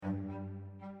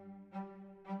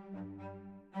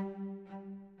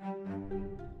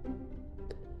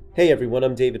Hey everyone,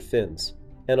 I'm David Finz,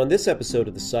 and on this episode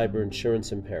of the Cyber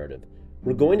Insurance Imperative,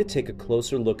 we're going to take a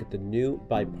closer look at the new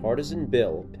bipartisan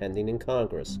bill pending in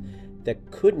Congress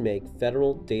that could make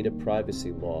federal data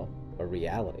privacy law a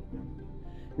reality.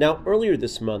 Now, earlier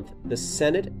this month, the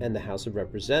Senate and the House of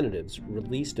Representatives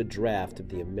released a draft of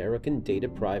the American Data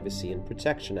Privacy and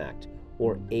Protection Act,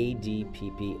 or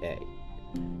ADPPA.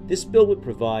 This bill would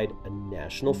provide a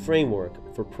national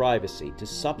framework for privacy to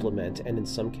supplement and in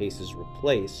some cases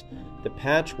replace the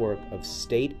patchwork of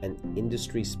state and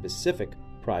industry-specific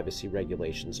privacy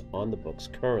regulations on the books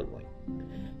currently.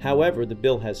 However, the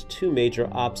bill has two major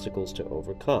obstacles to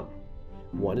overcome.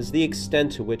 One is the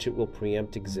extent to which it will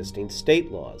preempt existing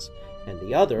state laws, and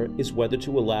the other is whether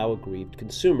to allow aggrieved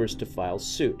consumers to file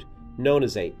suit, known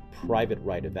as a private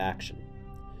right of action.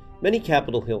 Many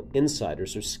Capitol Hill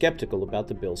insiders are skeptical about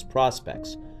the bill's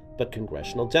prospects, but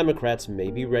congressional Democrats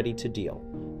may be ready to deal,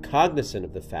 cognizant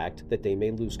of the fact that they may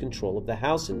lose control of the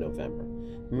House in November,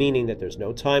 meaning that there's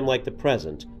no time like the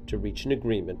present to reach an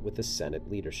agreement with the Senate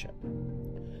leadership.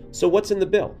 So what's in the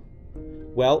bill?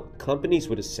 Well, companies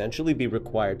would essentially be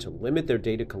required to limit their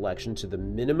data collection to the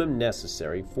minimum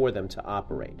necessary for them to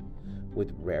operate.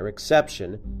 With rare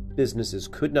exception, businesses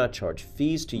could not charge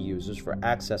fees to users for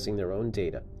accessing their own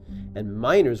data, and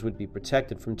minors would be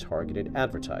protected from targeted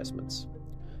advertisements.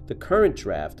 The current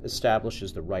draft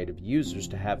establishes the right of users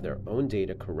to have their own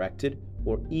data corrected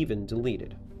or even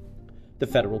deleted. The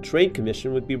Federal Trade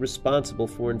Commission would be responsible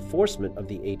for enforcement of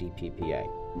the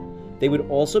ADPPA. They would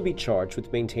also be charged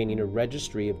with maintaining a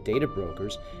registry of data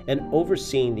brokers and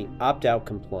overseeing the opt-out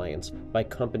compliance by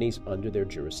companies under their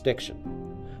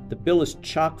jurisdiction. The bill is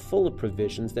chock full of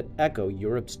provisions that echo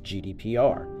Europe's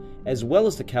GDPR, as well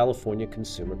as the California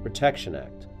Consumer Protection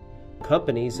Act.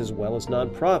 Companies as well as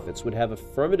nonprofits would have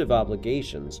affirmative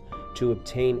obligations to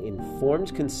obtain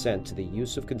informed consent to the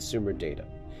use of consumer data,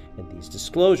 and these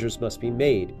disclosures must be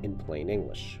made in plain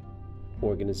English.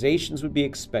 Organizations would be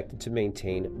expected to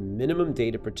maintain minimum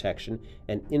data protection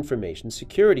and information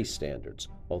security standards,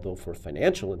 although for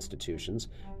financial institutions,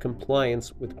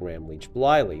 compliance with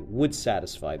Gramm-Leach-Bliley would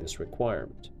satisfy this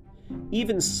requirement.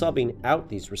 Even subbing out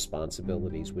these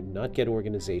responsibilities would not get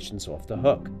organizations off the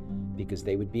hook, because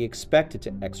they would be expected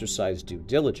to exercise due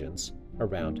diligence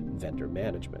around vendor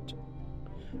management.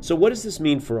 So what does this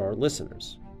mean for our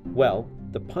listeners? Well,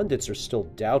 the pundits are still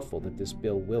doubtful that this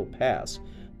bill will pass,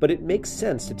 but it makes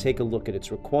sense to take a look at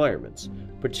its requirements,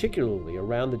 particularly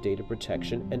around the data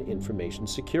protection and information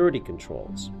security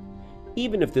controls.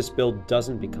 Even if this bill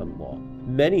doesn't become law,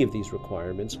 many of these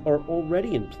requirements are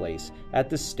already in place at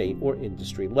the state or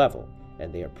industry level,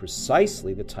 and they are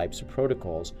precisely the types of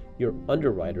protocols your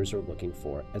underwriters are looking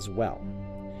for as well.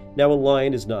 Now,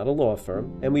 Alliant is not a law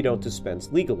firm, and we don't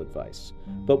dispense legal advice,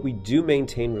 but we do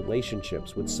maintain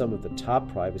relationships with some of the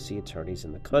top privacy attorneys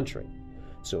in the country.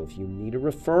 So if you need a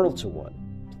referral to one,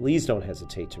 please don't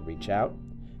hesitate to reach out.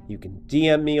 You can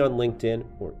DM me on LinkedIn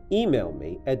or email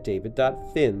me at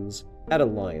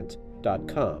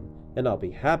david.finz@alliant.com, and I'll be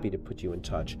happy to put you in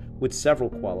touch with several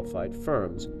qualified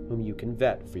firms whom you can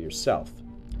vet for yourself.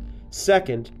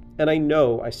 Second, and I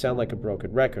know I sound like a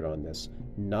broken record on this,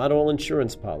 not all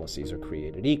insurance policies are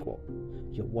created equal.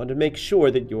 You'll want to make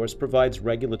sure that yours provides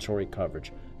regulatory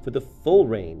coverage for the full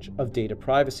range of data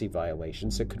privacy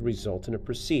violations that could result in a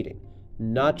proceeding,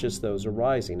 not just those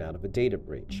arising out of a data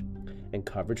breach. And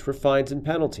coverage for fines and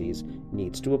penalties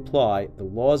needs to apply the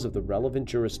laws of the relevant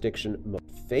jurisdiction most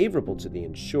favorable to the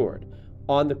insured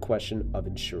on the question of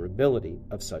insurability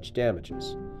of such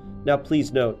damages. Now,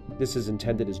 please note, this is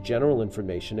intended as general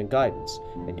information and guidance,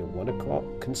 and you'll want to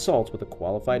consult with a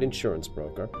qualified insurance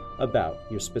broker about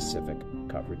your specific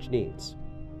coverage needs.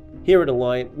 Here at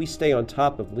Alliant, we stay on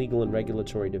top of legal and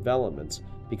regulatory developments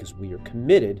because we are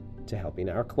committed to helping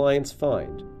our clients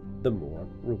find the more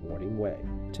rewarding way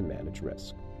to manage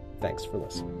risk. Thanks for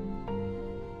listening.